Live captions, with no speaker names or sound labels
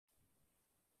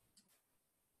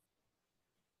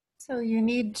So you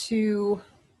need to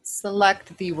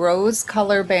select the rose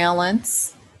color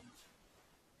balance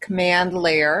command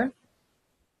layer.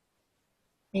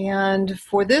 And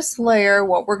for this layer,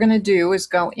 what we're going to do is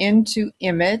go into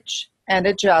Image and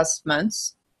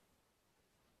Adjustments.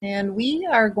 And we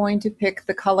are going to pick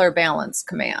the color balance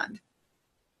command.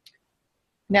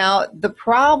 Now, the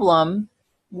problem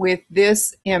with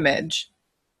this image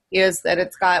is that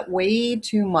it's got way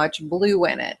too much blue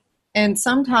in it. And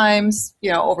sometimes,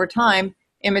 over time,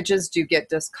 images do get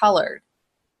discolored.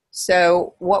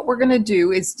 So what we're going to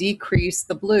do is decrease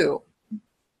the blue.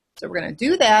 So we're going to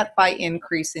do that by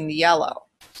increasing the yellow.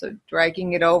 So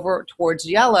dragging it over towards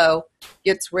yellow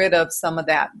gets rid of some of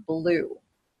that blue.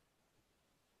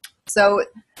 So,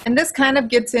 and this kind of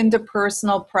gets into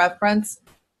personal preference.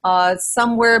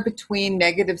 Somewhere between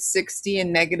 -60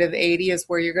 and -80 is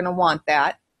where you're going to want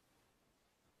that.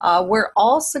 We're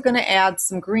also going to add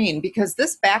some green because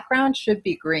this background should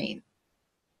be green.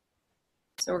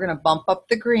 So we're going to bump up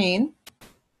the green.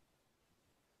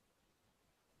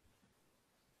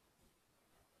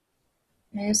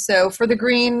 Okay, so for the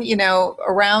green,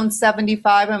 around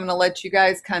 75, I'm going to let you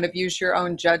guys kind of use your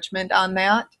own judgment on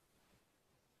that.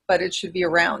 But it should be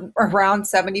around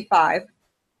 75.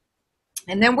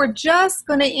 And then we're just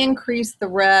going to increase the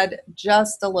red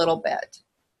just a little bit.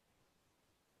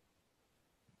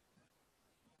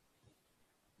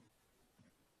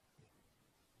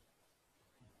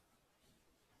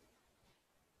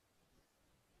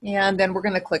 And then we're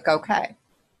going to click OK.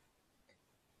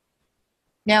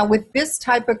 Now with this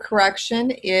type of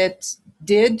correction, it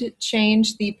did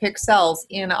change the pixels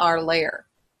in our layer.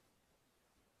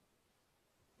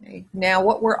 Okay. Now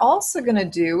what we're also going to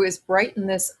do is brighten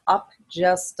this up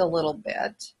just a little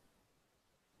bit.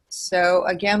 So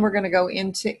again, we're going to go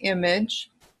into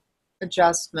Image,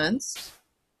 Adjustments,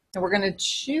 and we're going to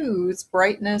choose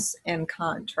Brightness and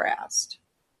Contrast.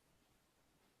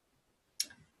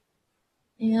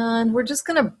 And we're just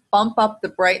going to bump up the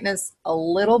brightness a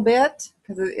little bit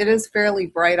because it is fairly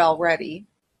bright already.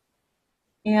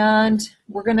 And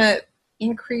we're going to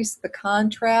increase the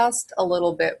contrast a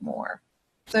little bit more.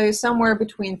 So somewhere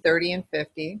between 30 and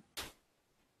 50.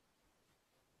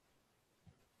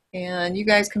 And you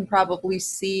guys can probably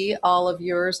see all of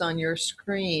yours on your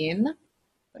screen,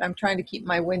 but I'm trying to keep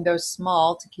my window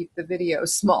small to keep the video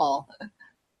small.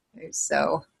 Okay,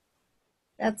 so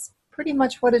that's pretty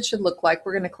much what it should look like.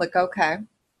 We're going to click OK.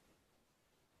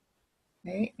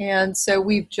 Okay, and so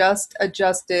we've just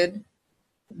adjusted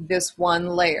this one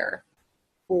layer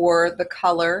for the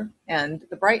color and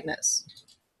the brightness.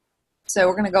 So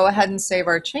we're going to go ahead and save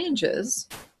our changes.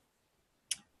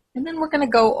 And then we're going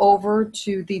to go over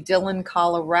to the Dillon,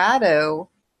 Colorado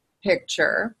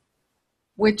picture,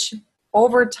 which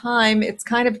over time it's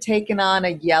kind of taken on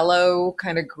a yellow,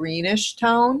 kind of greenish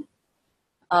tone.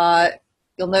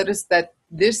 You'll notice that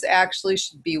this actually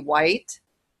should be white.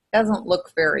 It doesn't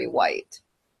look very white.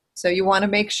 So you want to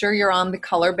make sure you're on the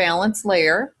color balance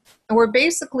layer. And we're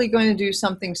basically going to do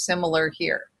something similar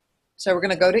here. So we're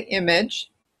going to go to Image,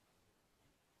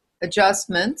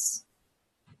 Adjustments,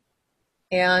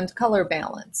 and Color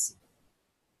Balance.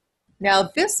 Now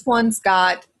this one's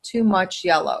got too much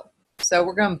yellow. So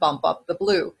we're going to bump up the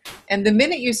blue. And the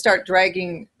minute you start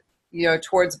dragging,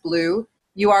 towards blue,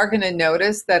 you are going to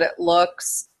notice that it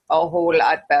looks a whole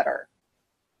lot better.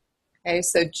 Okay,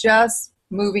 so just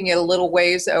moving it a little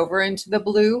ways over into the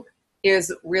blue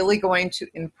is really going to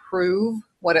improve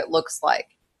what it looks like.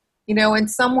 And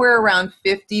somewhere around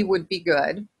 50 would be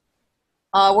good.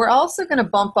 We're also going to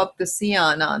bump up the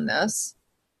cyan on this.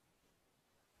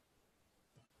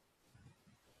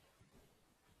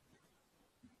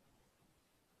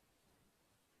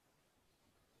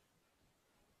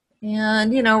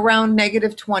 And, around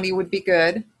 -20 would be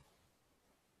good.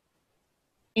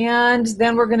 And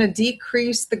then we're going to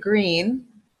decrease the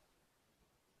green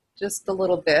just a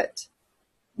little bit,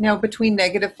 between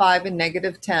 -5 and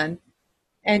 -10.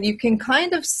 And you can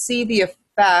kind of see the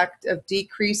effect of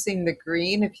decreasing the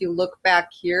green if you look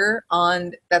back here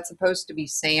on, that's supposed to be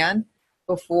sand.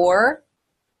 Before,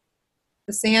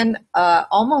 the sand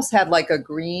almost had like a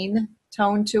green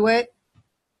tone to it.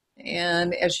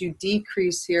 And as you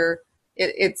decrease here,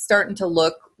 it's starting to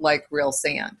look like real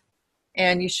sand.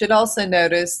 And you should also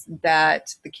notice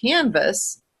that the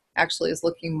canvas actually is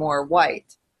looking more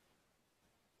white.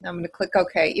 Now I'm going to click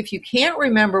OK. If you can't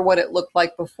remember what it looked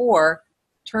like before,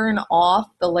 turn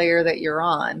off the layer that you're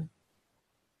on.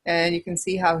 And you can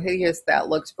see how hideous that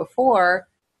looked before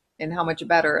and how much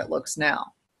better it looks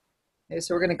now. Okay,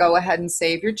 so we're going to go ahead and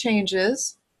save your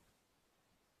changes.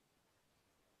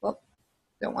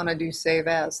 Don't want to do save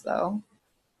as though.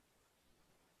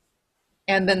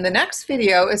 And then the next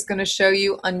video is going to show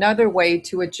you another way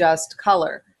to adjust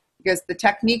color, because the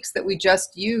techniques that we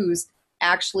just used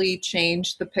actually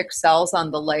change the pixels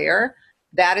on the layer.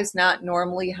 That is not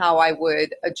normally how I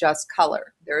would adjust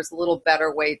color. There's a little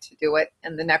better way to do it,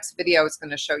 and the next video is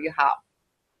going to show you how.